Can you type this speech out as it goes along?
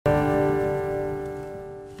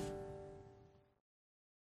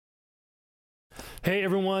Hey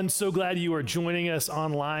everyone, so glad you are joining us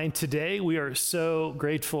online today. We are so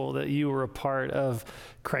grateful that you are a part of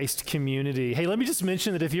Christ Community. Hey, let me just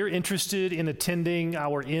mention that if you're interested in attending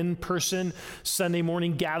our in-person Sunday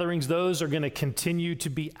morning gatherings, those are going to continue to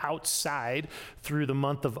be outside through the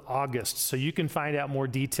month of August. So you can find out more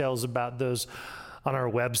details about those on our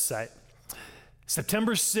website.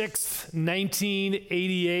 September 6th,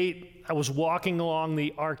 1988, I was walking along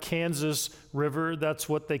the Arkansas River, that's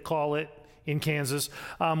what they call it in Kansas,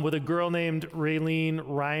 with a girl named Raylene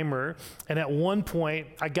Reimer. And at one point,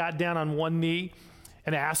 I got down on one knee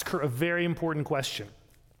and asked her a very important question.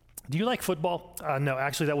 Do you like football? No,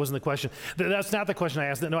 actually, that wasn't the question. That's not the question I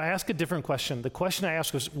asked. No, I asked a different question. The question I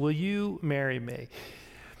asked was, will you marry me?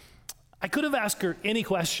 I could have asked her any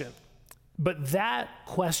question, but that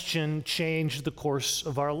question changed the course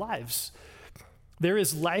of our lives. There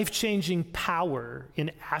is life-changing power in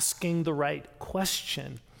asking the right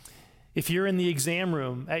question. If you're in the exam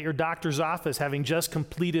room at your doctor's office having just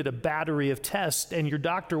completed a battery of tests and your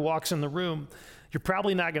doctor walks in the room, you're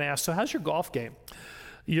probably not going to ask, so how's your golf game?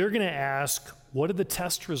 You're going to ask, what did the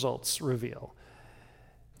test results reveal?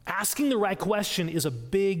 Asking the right question is a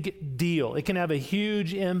big deal. It can have a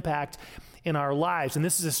huge impact in our lives. And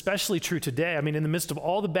this is especially true today. I mean, in the midst of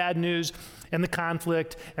all the bad news and the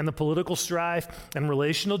conflict and the political strife and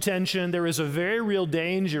relational tension, there is a very real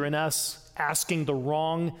danger in us asking the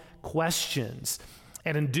wrong questions,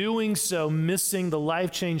 and in doing so, missing the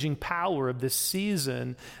life-changing power of this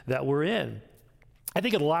season that we're in. I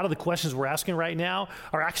think a lot of the questions we're asking right now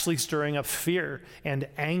are actually stirring up fear and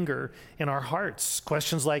anger in our hearts.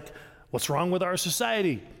 Questions like, what's wrong with our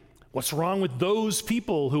society? What's wrong with those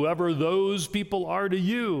people, whoever those people are to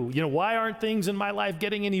you? Why aren't things in my life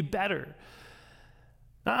getting any better?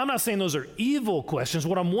 Now, I'm not saying those are evil questions.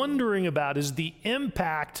 What I'm wondering about is the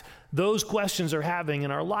impact those questions are having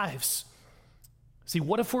in our lives. See,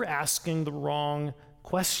 what if we're asking the wrong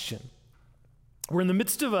question? We're in the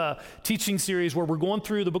midst of a teaching series where we're going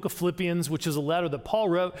through the book of Philippians, which is a letter that Paul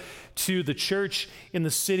wrote to the church in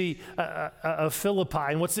the city of Philippi.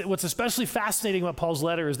 And what's especially fascinating about Paul's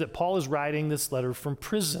letter is that Paul is writing this letter from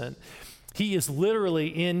prison. He is literally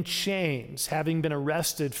in chains, having been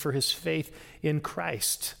arrested for his faith in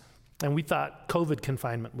Christ. And we thought COVID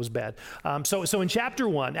confinement was bad. So in chapter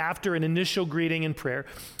 1, after an initial greeting and prayer,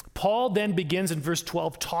 Paul then begins in verse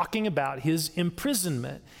 12 talking about his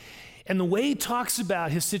imprisonment. And the way he talks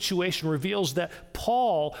about his situation reveals that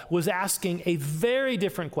Paul was asking a very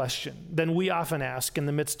different question than we often ask in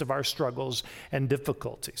the midst of our struggles and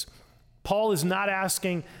difficulties. Paul is not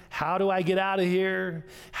asking, how do I get out of here?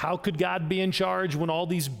 How could God be in charge when all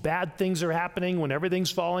these bad things are happening, when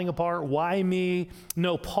everything's falling apart? Why me?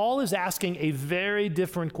 No, Paul is asking a very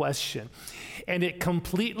different question, and it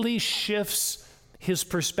completely shifts his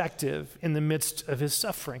perspective in the midst of his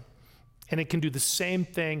suffering, and it can do the same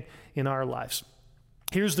thing in our lives.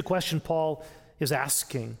 Here's the question Paul is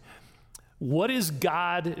asking. What is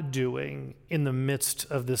God doing in the midst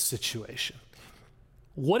of this situation?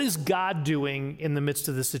 What is God doing in the midst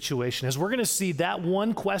of this situation? As we're going to see, that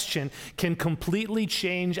one question can completely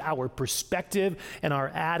change our perspective and our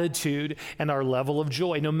attitude and our level of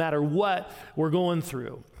joy, no matter what we're going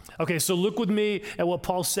through. Okay, so look with me at what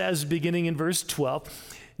Paul says beginning in verse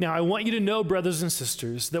 12. Now, I want you to know, brothers and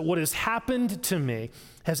sisters, that what has happened to me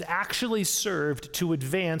has actually served to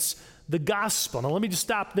advance the gospel. Now, let me just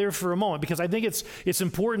stop there for a moment because I think it's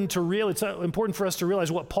important for us to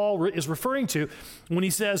realize what Paul is referring to when he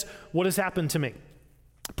says, what has happened to me?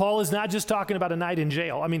 Paul is not just talking about a night in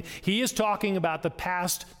jail. I mean, he is talking about the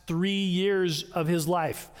past 3 years of his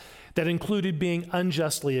life that included being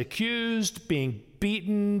unjustly accused, being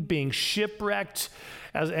beaten, being shipwrecked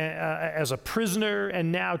as a prisoner,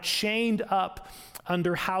 and now chained up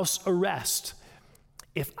under house arrest.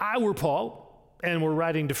 If I were Paul, and we're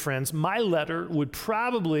writing to friends, my letter would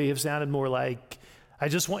probably have sounded more like, I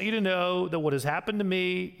just want you to know that what has happened to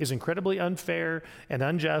me is incredibly unfair and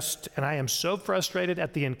unjust, and I am so frustrated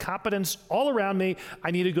at the incompetence all around me, I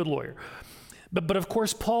need a good lawyer. But of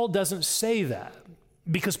course, Paul doesn't say that,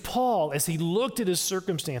 because Paul, as he looked at his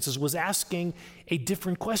circumstances, was asking a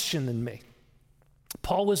different question than me.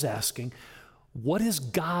 Paul was asking, what is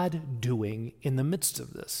God doing in the midst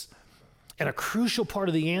of this? And a crucial part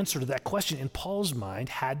of the answer to that question in Paul's mind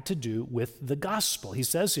had to do with the gospel. He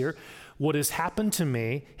says here, what has happened to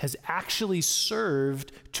me has actually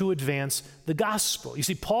served to advance the gospel. You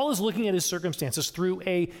see, Paul is looking at his circumstances through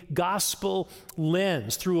a gospel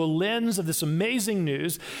lens, through a lens of this amazing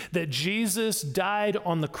news that Jesus died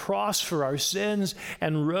on the cross for our sins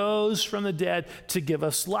and rose from the dead to give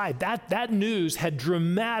us life. That news had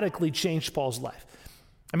dramatically changed Paul's life.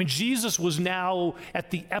 I mean, Jesus was now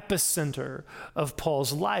at the epicenter of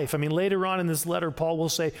Paul's life. I mean, later on in this letter, Paul will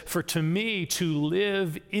say, "For to me to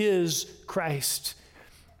live is Christ."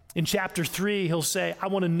 In chapter 3, he'll say, "I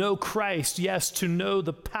want to know Christ, yes, to know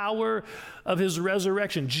the power of his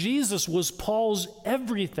resurrection." Jesus was Paul's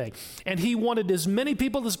everything, and he wanted as many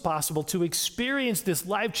people as possible to experience this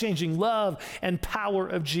life-changing love and power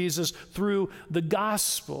of Jesus through the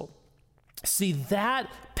gospel. See, that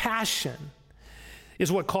passion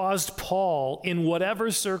is what caused Paul, in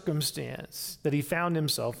whatever circumstance that he found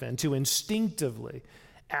himself in, to instinctively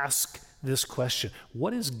ask this question: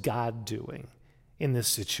 what is God doing in this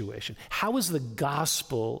situation? How is the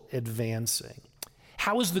gospel advancing?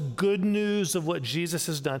 How is the good news of what Jesus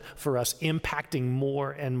has done for us impacting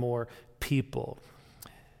more and more people?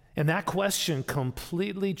 And that question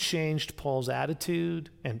completely changed Paul's attitude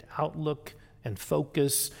and outlook and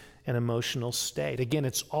focus and emotional state. Again,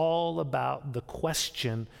 it's all about the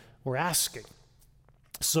question we're asking.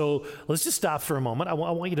 So let's just stop for a moment. I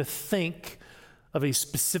want you to think of a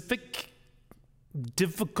specific,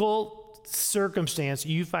 difficult circumstance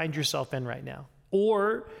you find yourself in right now.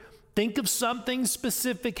 Or think of something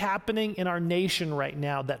specific happening in our nation right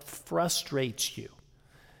now that frustrates you,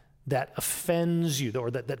 that offends you,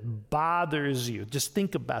 or that bothers you. Just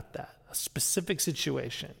think about that, a specific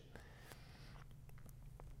situation.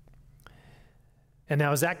 And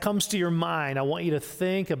now as that comes to your mind, I want you to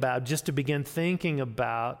think about, just to begin thinking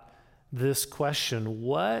about this question: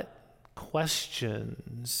 what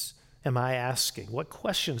questions am I asking? What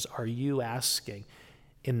questions are you asking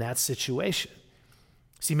in that situation?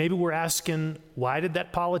 See, maybe we're asking, why did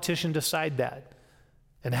that politician decide that?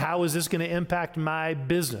 And how is this going to impact my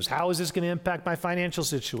business? How is this going to impact my financial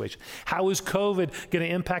situation? How is COVID going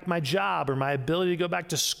to impact my job or my ability to go back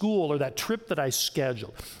to school or that trip that I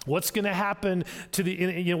scheduled? What's going to happen to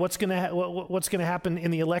the, what's going to happen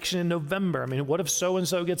in the election in November? I mean, what if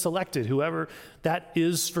so-and-so gets elected, whoever that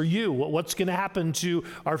is for you? What's going to happen to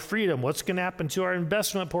our freedom? What's going to happen to our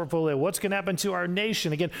investment portfolio? What's going to happen to our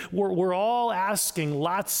nation? Again, we're all asking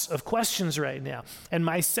lots of questions right now. And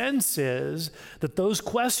my sense is that those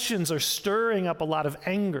questions are stirring up a lot of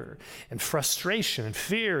anger and frustration and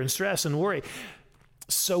fear and stress and worry.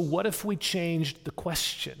 So what if we changed the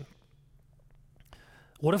question?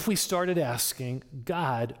 What if we started asking,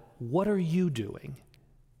 God, what are you doing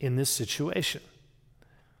in this situation?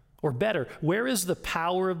 Or better, where is the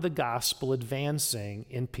power of the gospel advancing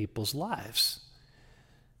in people's lives?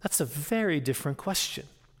 That's a very different question.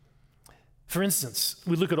 For instance,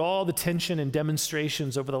 we look at all the tension and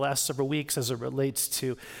demonstrations over the last several weeks as it relates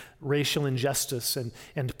to racial injustice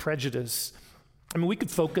and prejudice. I mean, we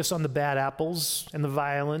could focus on the bad apples and the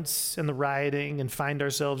violence and the rioting and find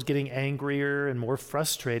ourselves getting angrier and more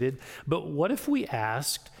frustrated. But what if we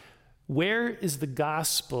asked, where is the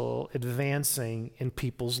gospel advancing in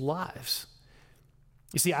people's lives?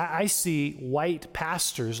 You see, I see white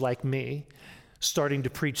pastors like me starting to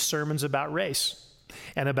preach sermons about race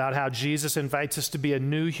and about how Jesus invites us to be a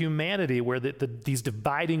new humanity where these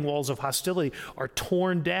dividing walls of hostility are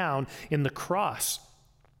torn down in the cross.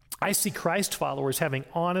 I see Christ followers having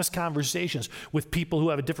honest conversations with people who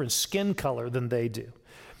have a different skin color than they do.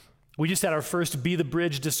 We just had our first Be the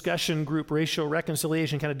Bridge discussion group, racial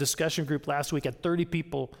reconciliation kind of discussion group last week. Had 30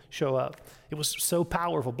 people show up. It was so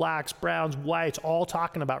powerful. Blacks, browns, whites, all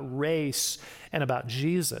talking about race and about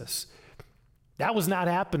Jesus. That was not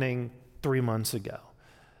happening 3 months ago.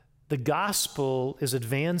 The gospel is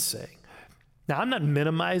advancing. Now, I'm not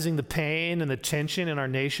minimizing the pain and the tension in our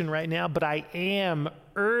nation right now, but I am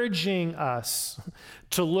urging us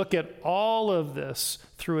to look at all of this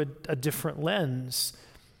through a different lens.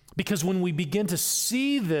 Because when we begin to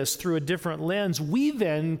see this through a different lens, we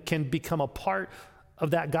then can become a part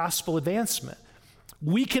of that gospel advancement.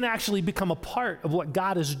 We can actually become a part of what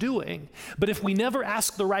God is doing. But if we never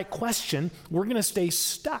ask the right question, we're going to stay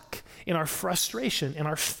stuck in our frustration and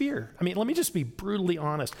our fear. I mean, let me just be brutally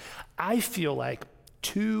honest. I feel like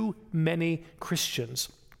too many Christians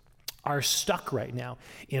are stuck right now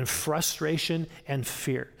in frustration and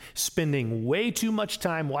fear, spending way too much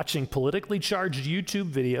time watching politically charged YouTube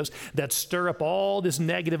videos that stir up all this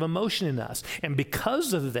negative emotion in us. And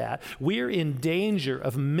because of that, we're in danger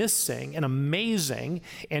of missing an amazing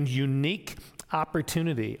and unique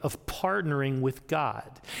opportunity of partnering with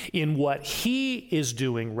God in what He is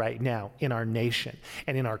doing right now in our nation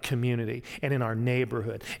and in our community and in our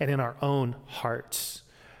neighborhood and in our own hearts.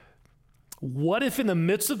 What if in the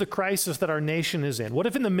midst of the crisis that our nation is in, what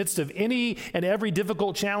if in the midst of any and every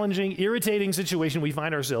difficult, challenging, irritating situation we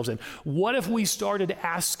find ourselves in, what if we started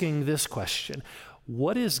asking this question: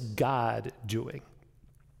 what is God doing?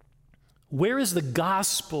 Where is the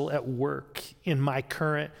gospel at work in my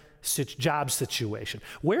current job situation?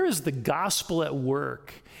 Where is the gospel at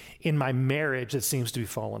work in my marriage that seems to be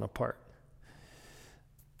falling apart?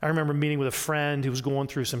 I remember meeting with a friend who was going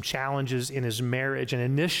through some challenges in his marriage, and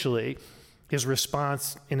initially his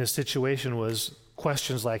response in his situation was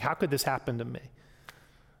questions like, how could this happen to me?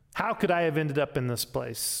 How could I have ended up in this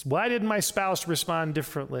place? Why didn't my spouse respond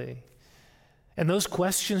differently? And those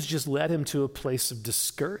questions just led him to a place of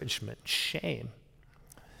discouragement, shame.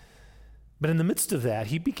 But in the midst of that,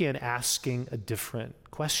 he began asking a different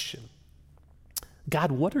question.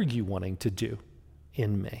 God, what are you wanting to do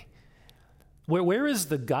in me? Where is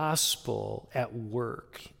the gospel at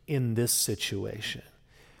work in this situation?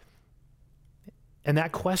 And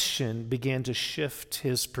that question began to shift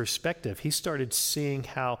his perspective. He started seeing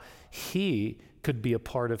how he could be a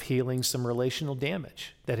part of healing some relational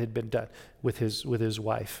damage that had been done with his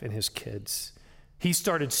wife and his kids. He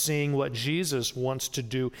started seeing what Jesus wants to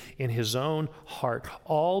do in his own heart,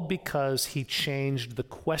 all because he changed the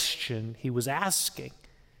question he was asking.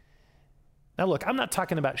 Now look, I'm not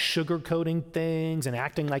talking about sugarcoating things and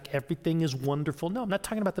acting like everything is wonderful. No, I'm not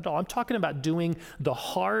talking about that at all. I'm talking about doing the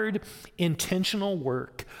hard, intentional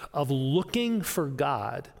work of looking for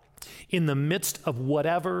God in the midst of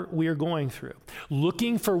whatever we are going through,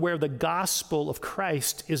 looking for where the gospel of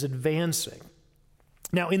Christ is advancing.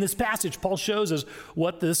 Now, in this passage, Paul shows us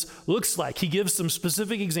what this looks like. He gives some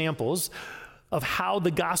specific examples of how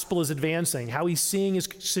the gospel is advancing, how he's seeing his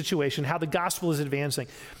situation, how the gospel is advancing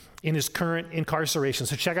in his current incarceration.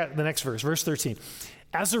 So check out the next verse, verse 13.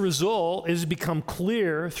 As a result, it has become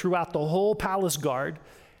clear throughout the whole palace guard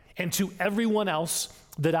and to everyone else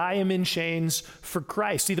that I am in chains for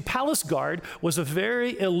Christ. See, the palace guard was a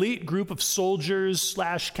very elite group of soldiers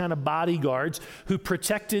 / kind of bodyguards who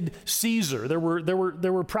protected Caesar. There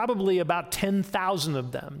were probably about 10,000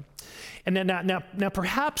 of them. And now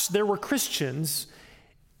perhaps there were Christians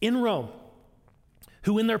in Rome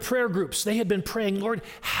who in their prayer groups, they had been praying, Lord,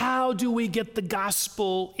 how do we get the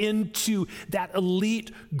gospel into that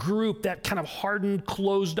elite group, that kind of hardened,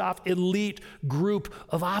 closed off elite group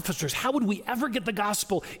of officers? How would we ever get the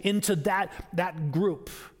gospel into that group?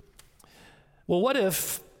 Well, what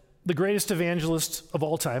if the greatest evangelist of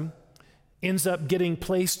all time ends up getting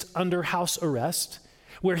placed under house arrest,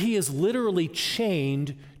 where he is literally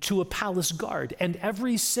chained to a palace guard, and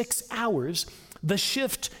every 6 hours, the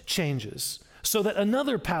shift changes, so that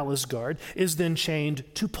another palace guard is then chained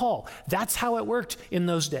to Paul. That's how it worked in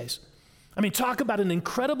those days. I mean, talk about an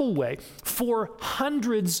incredible way for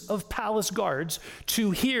hundreds of palace guards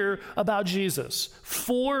to hear about Jesus.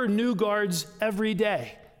 4 new guards every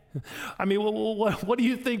day. I mean, what do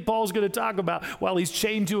you think Paul's going to talk about while he's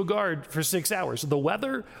chained to a guard for 6 hours? The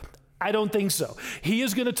weather? I don't think so. He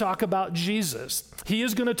is going to talk about Jesus. He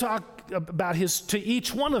is going to talk about to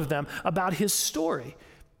each one of them about his story.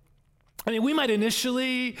 I mean, we might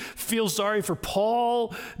initially feel sorry for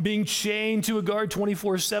Paul being chained to a guard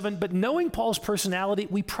 24/7, but knowing Paul's personality,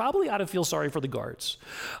 we probably ought to feel sorry for the guards.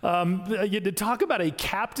 To talk about a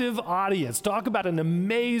captive audience, talk about an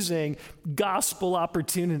amazing gospel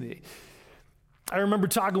opportunity. I remember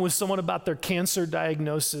talking with someone about their cancer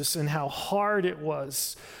diagnosis and how hard it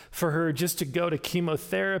was for her just to go to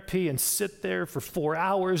chemotherapy and sit there for 4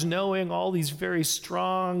 hours knowing all these very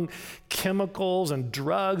strong chemicals and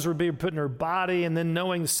drugs were being put in her body, and then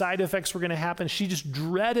knowing the side effects were going to happen. She just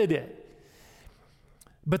dreaded it.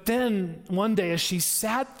 But then one day as she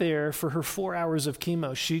sat there for her 4 hours of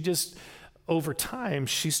chemo, over time,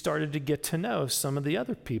 she started to get to know some of the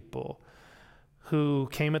other people who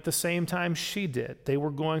came at the same time she did. They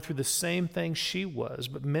were going through the same thing she was,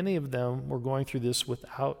 but many of them were going through this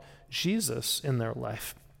without Jesus in their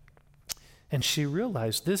life. And she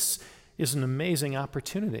realized this is an amazing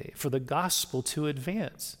opportunity for the gospel to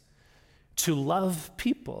advance, to love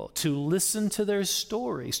people, to listen to their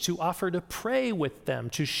stories, to offer to pray with them,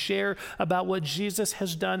 to share about what Jesus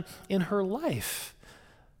has done in her life.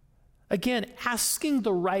 Again, asking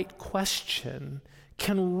the right question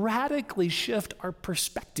can radically shift our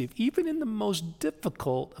perspective, even in the most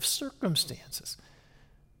difficult of circumstances.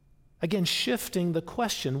 Again, shifting the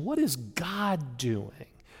question, what is God doing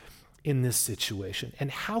in this situation? And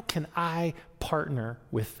how can I partner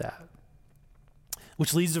with that?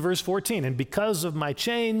 Which leads to verse 14. And because of my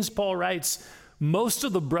chains, Paul writes, most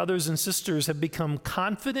of the brothers and sisters have become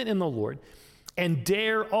confident in the Lord and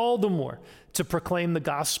dare all the more to proclaim the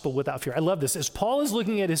gospel without fear. I love this. As Paul is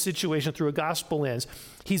looking at his situation through a gospel lens,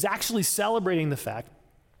 he's actually celebrating the fact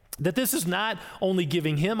That this is not only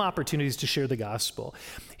giving him opportunities to share the gospel,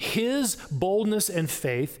 his boldness and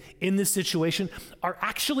faith in this situation are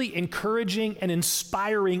actually encouraging and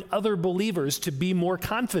inspiring other believers to be more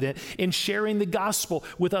confident in sharing the gospel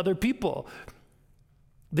with other people.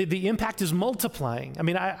 The impact is multiplying. I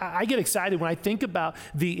mean, I get excited when I think about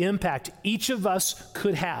the impact each of us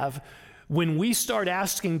could have when we start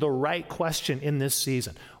asking the right question in this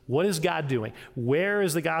season. What is God doing? Where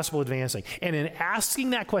is the gospel advancing? And in asking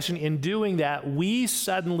that question, in doing that, we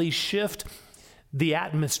suddenly shift the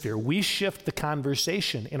atmosphere. We shift the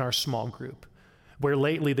conversation in our small group, where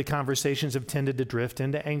lately the conversations have tended to drift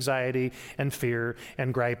into anxiety and fear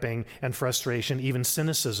and griping and frustration, even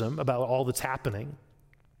cynicism about all that's happening.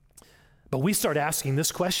 But we start asking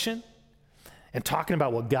this question and talking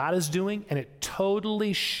about what God is doing, and it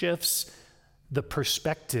totally shifts the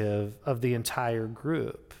perspective of the entire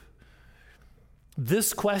group.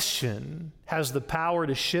 This question has the power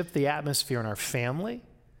to shift the atmosphere in our family,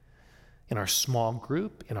 in our small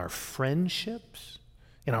group, in our friendships,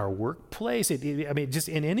 in our workplace. Just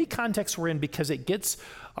in any context we're in, because it gets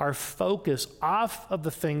our focus off of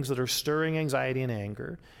the things that are stirring anxiety and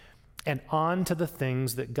anger and on to the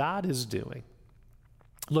things that God is doing.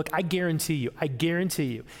 Look, I guarantee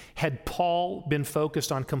you, had Paul been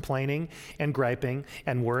focused on complaining and griping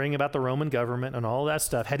and worrying about the Roman government and all that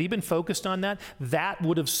stuff, had he been focused on that, that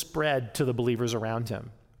would have spread to the believers around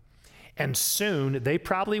him. And soon, they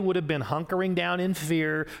probably would have been hunkering down in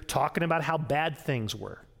fear, talking about how bad things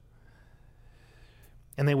were.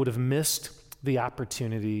 And they would have missed the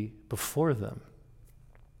opportunity before them.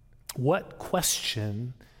 What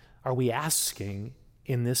question are we asking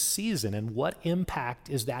in this season, and what impact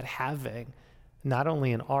is that having, not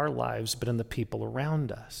only in our lives, but in the people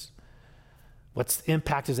around us? What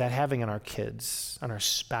impact is that having on our kids, on our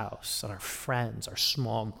spouse, on our friends, our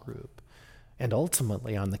small group, and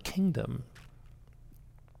ultimately on the kingdom?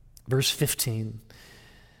 Verse 15,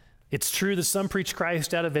 it's true that some preach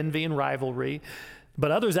Christ out of envy and rivalry, but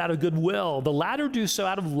others out of goodwill. The latter do so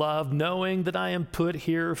out of love, knowing that I am put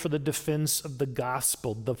here for the defense of the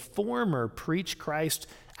gospel. The former preach Christ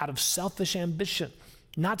out of selfish ambition,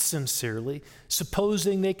 not sincerely,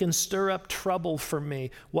 supposing they can stir up trouble for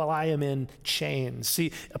me while I am in chains.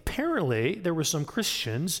 See, apparently there were some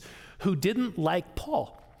Christians who didn't like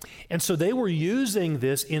Paul. And so they were using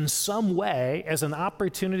this in some way as an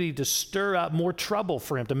opportunity to stir up more trouble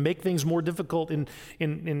for him, to make things more difficult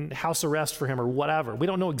in house arrest for him or whatever. We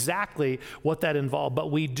don't know exactly what that involved, but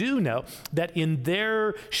we do know that in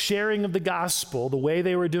their sharing of the gospel, the way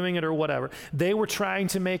they were doing it or whatever, they were trying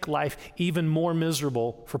to make life even more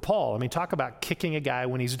miserable for Paul. I mean, talk about kicking a guy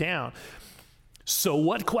when he's down. So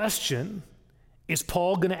what question is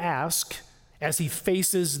Paul going to ask as he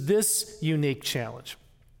faces this unique challenge?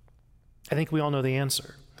 I think we all know the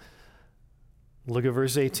answer. Look at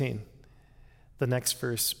verse 18, the next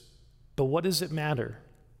verse. But what does it matter?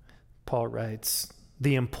 Paul writes,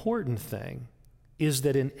 the important thing is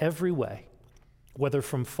that in every way, whether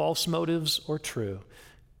from false motives or true,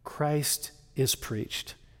 Christ is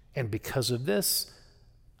preached. And because of this,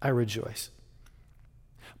 I rejoice.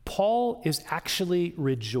 Paul is actually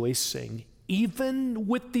rejoicing even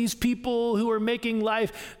with these people who are making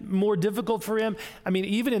life more difficult for him. I mean,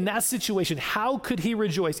 even in that situation, how could he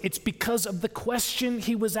rejoice? It's because of the question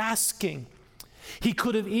he was asking. He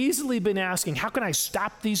could have easily been asking, how can I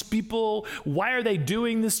stop these people? Why are they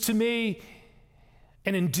doing this to me?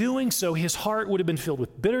 And in doing so, his heart would have been filled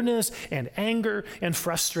with bitterness and anger and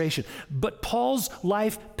frustration. But Paul's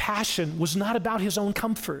life passion was not about his own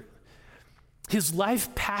comfort. His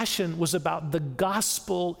life passion was about the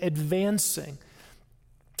gospel advancing.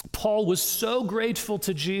 Paul was so grateful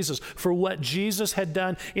to Jesus for what Jesus had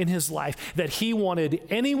done in his life that he wanted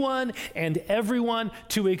anyone and everyone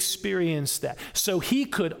to experience that. So he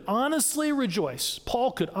could honestly rejoice,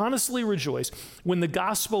 Paul could honestly rejoice when the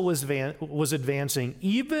gospel was advancing,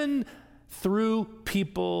 even through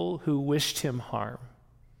people who wished him harm.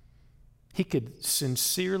 He could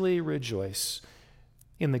sincerely rejoice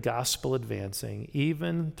in the gospel advancing,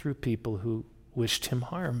 even through people who wished him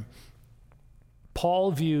harm.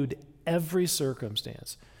 Paul viewed every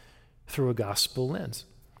circumstance through a gospel lens.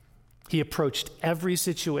 He approached every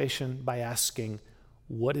situation by asking,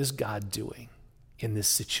 what is God doing in this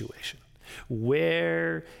situation?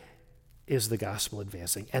 Where is the gospel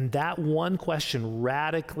advancing? And that one question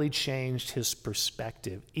radically changed his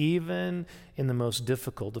perspective, even in the most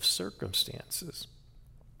difficult of circumstances.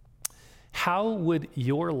 How would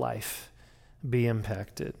your life be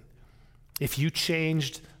impacted if you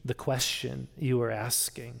changed the question you are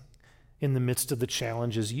asking in the midst of the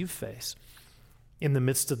challenges you face? in the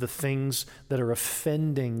midst of the things that are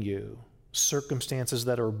offending you, circumstances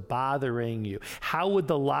that are bothering you? How would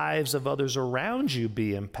the lives of others around you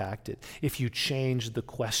be impacted if you changed the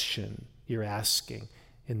question you're asking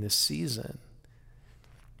in this season?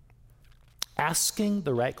 Asking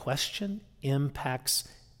the right question impacts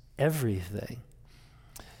everything.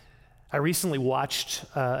 I recently watched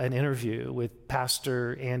an interview with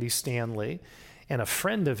Pastor Andy Stanley and a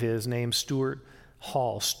friend of his named Stuart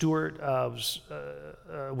Hall. Stuart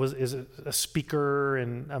is a speaker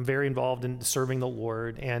and very involved in serving the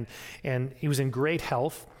Lord, and he was in great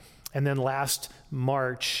health. And then last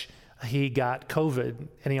March, he got COVID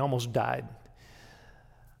and he almost died.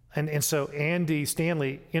 And so Andy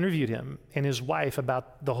Stanley interviewed him and his wife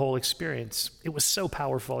about the whole experience. It was so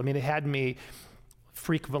powerful. I mean, it had me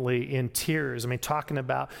frequently in tears. I mean, talking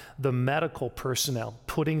about the medical personnel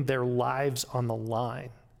putting their lives on the line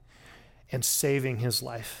and saving his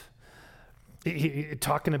life.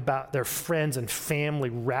 Talking about their friends and family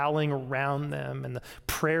rallying around them and the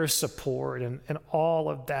prayer support and all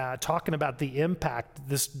of that. Talking about the impact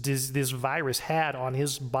this virus had on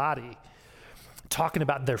his body. Talking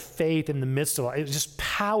about their faith in the midst of it. It was just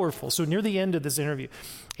powerful. So near the end of this interview,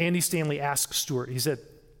 Andy Stanley asked Stuart, he said,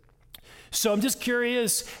 "So I'm just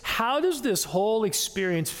curious, how does this whole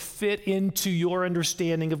experience fit into your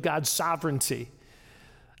understanding of God's sovereignty?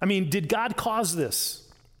 I mean, did God cause this?"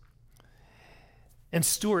 And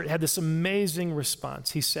Stuart had this amazing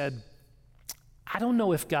response. He said, "I don't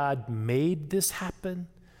know if God made this happen,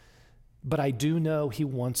 but I do know he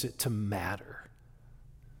wants it to matter."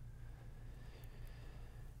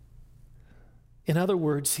 In other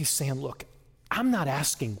words, he's saying, look, I'm not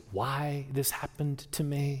asking why this happened to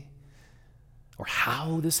me or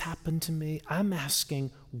how this happened to me. I'm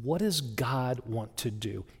asking, what does God want to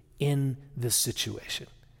do in this situation?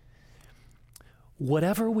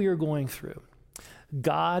 Whatever we are going through,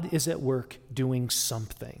 God is at work doing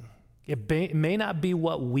something. It may not be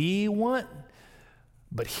what we want,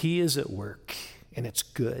 but he is at work, and it's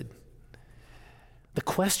good. The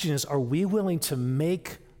question is, are we willing to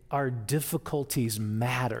make our difficulties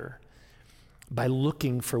matter by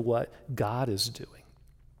looking for what God is doing,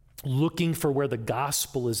 looking for where the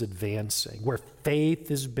gospel is advancing, where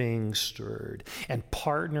faith is being stirred, and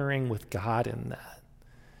partnering with God in that?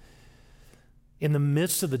 In the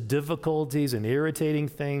midst of the difficulties and irritating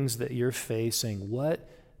things that you're facing, what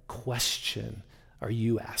question are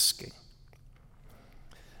you asking?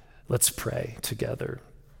 Let's pray together.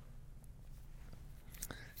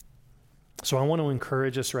 So I want to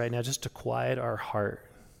encourage us right now just to quiet our heart.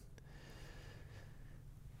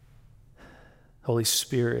 Holy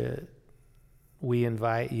Spirit, we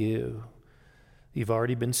invite you. You've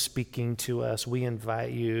already been speaking to us. We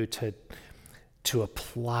invite you to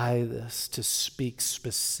apply this, to speak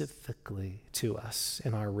specifically to us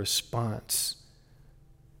in our response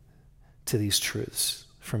to these truths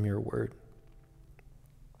from your word.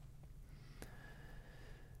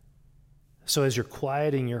 So as you're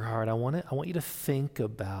quieting your heart, I want you to think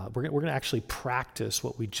about, we're going to actually practice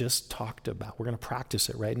what we just talked about. We're going to practice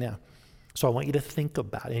it right now. So I want you to think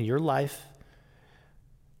about in your life,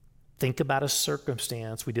 think about a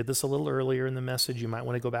circumstance. We did this a little earlier in the message. You might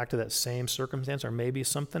want to go back to that same circumstance or maybe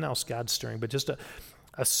something else God's stirring, but just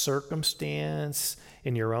a circumstance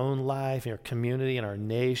in your own life, in your community, in our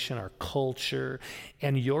nation, our culture,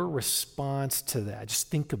 and your response to that. Just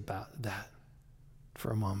think about that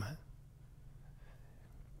for a moment.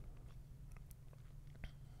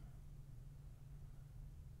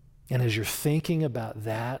 And as you're thinking about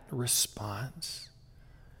that response,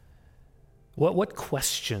 what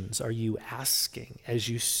questions are you asking as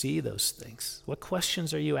you see those things? What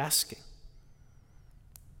questions are you asking?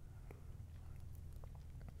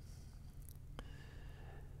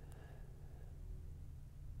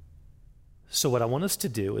 So what I want us to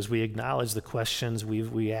do is we acknowledge the questions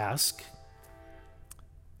we ask.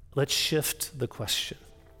 Let's shift the question.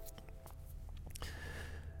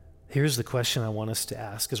 Here's the question I want us to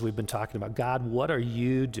ask as we've been talking about. God, what are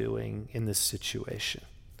you doing in this situation?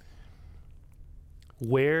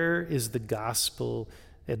 Where is the gospel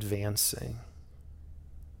advancing?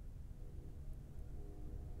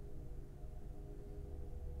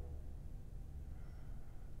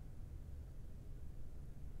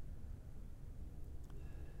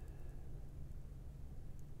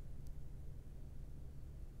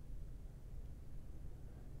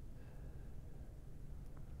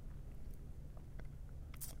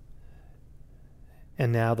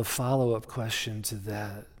 And now the follow-up question to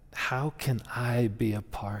that, how can I be a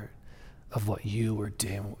part of what you are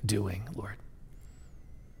doing, Lord?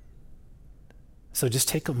 So just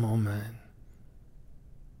take a moment,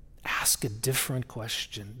 ask ask a different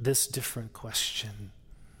question, this different question.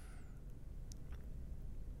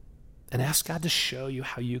 And ask God to show you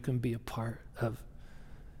how you can be a part of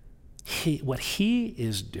what he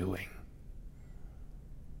is doing.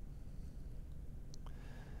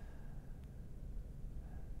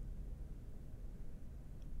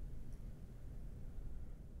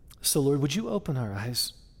 So Lord, would you open our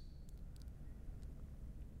eyes?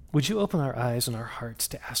 Would you open our eyes and our hearts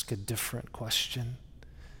to ask a different question,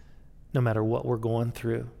 no matter what we're going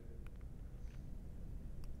through?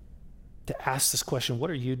 To ask this question, what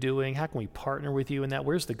are you doing? How can we partner with you in that?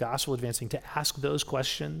 Where's the gospel advancing? To ask those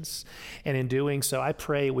questions. And in doing so, I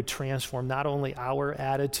pray it would transform not only our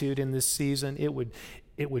attitude in this season, it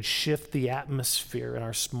would shift the atmosphere in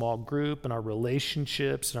our small group, in our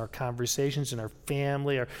relationships, in our conversations, in our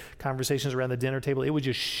family, our conversations around the dinner table. It would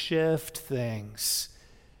just shift things.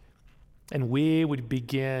 And we would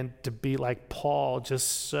begin to be like Paul,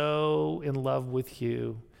 just so in love with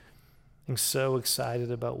you and so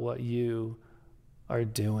excited about what you are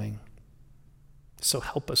doing. So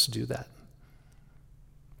help us do that.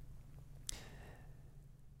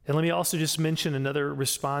 And let me also just mention another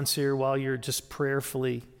response here while you're just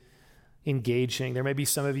prayerfully engaging. There may be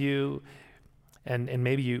some of you, and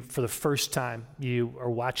maybe you, for the first time, you are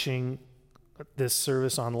watching this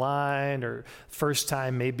service online, or first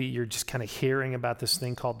time maybe you're just kind of hearing about this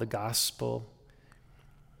thing called the gospel.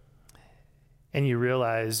 And you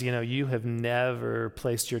realize, you have never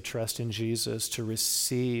placed your trust in Jesus to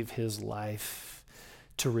receive his life,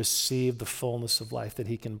 to receive the fullness of life that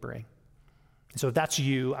he can bring. So if that's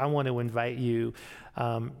you, I want to invite you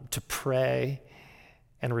to pray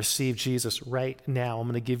and receive Jesus right now. I'm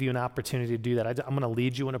going to give you an opportunity to do that. I'm going to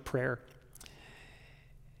lead you in a prayer.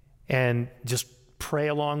 And just pray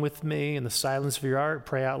along with me in the silence of your heart.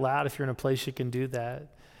 Pray out loud if you're in a place you can do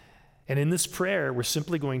that. And in this prayer, we're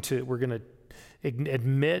going to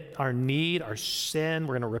admit our need, our sin.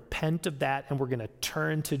 We're going to repent of that, and we're going to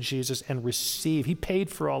turn to Jesus and receive. He paid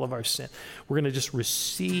for all of our sin. We're going to just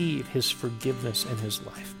receive his forgiveness and his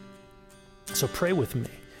life. So pray with me.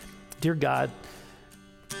 Dear God,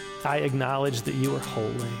 I acknowledge that you are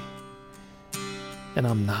holy, and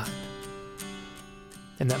I'm not,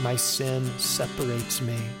 and that my sin separates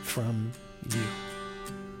me from you.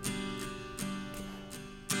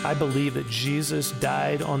 I believe that Jesus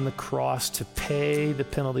died on the cross to pay the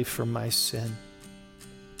penalty for my sin.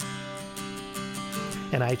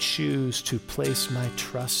 And I choose to place my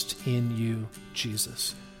trust in you,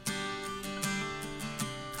 Jesus.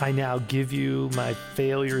 I now give you my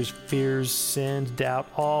failures, fears, sins, doubt,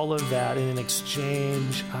 all of that. And in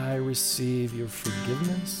exchange, I receive your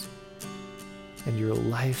forgiveness and your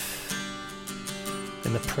life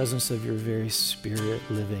and the presence of your very Spirit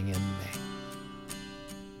living in me.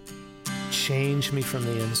 Change me from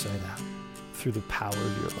the inside out through the power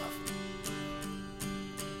of your love.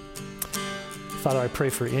 Father, I pray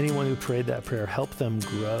for anyone who prayed that prayer. Help them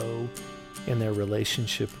grow in their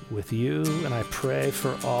relationship with you. And I pray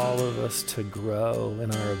for all of us to grow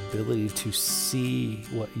in our ability to see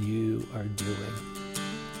what you are doing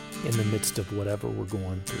in the midst of whatever we're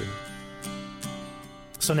going through.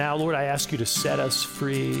 So now, Lord, I ask you to set us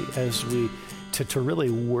free as we to really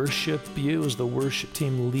worship you, as the worship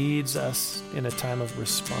team leads us in a time of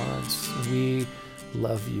response. We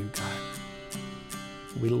love you, God.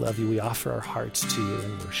 We love you. We offer our hearts to you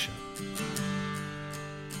in worship.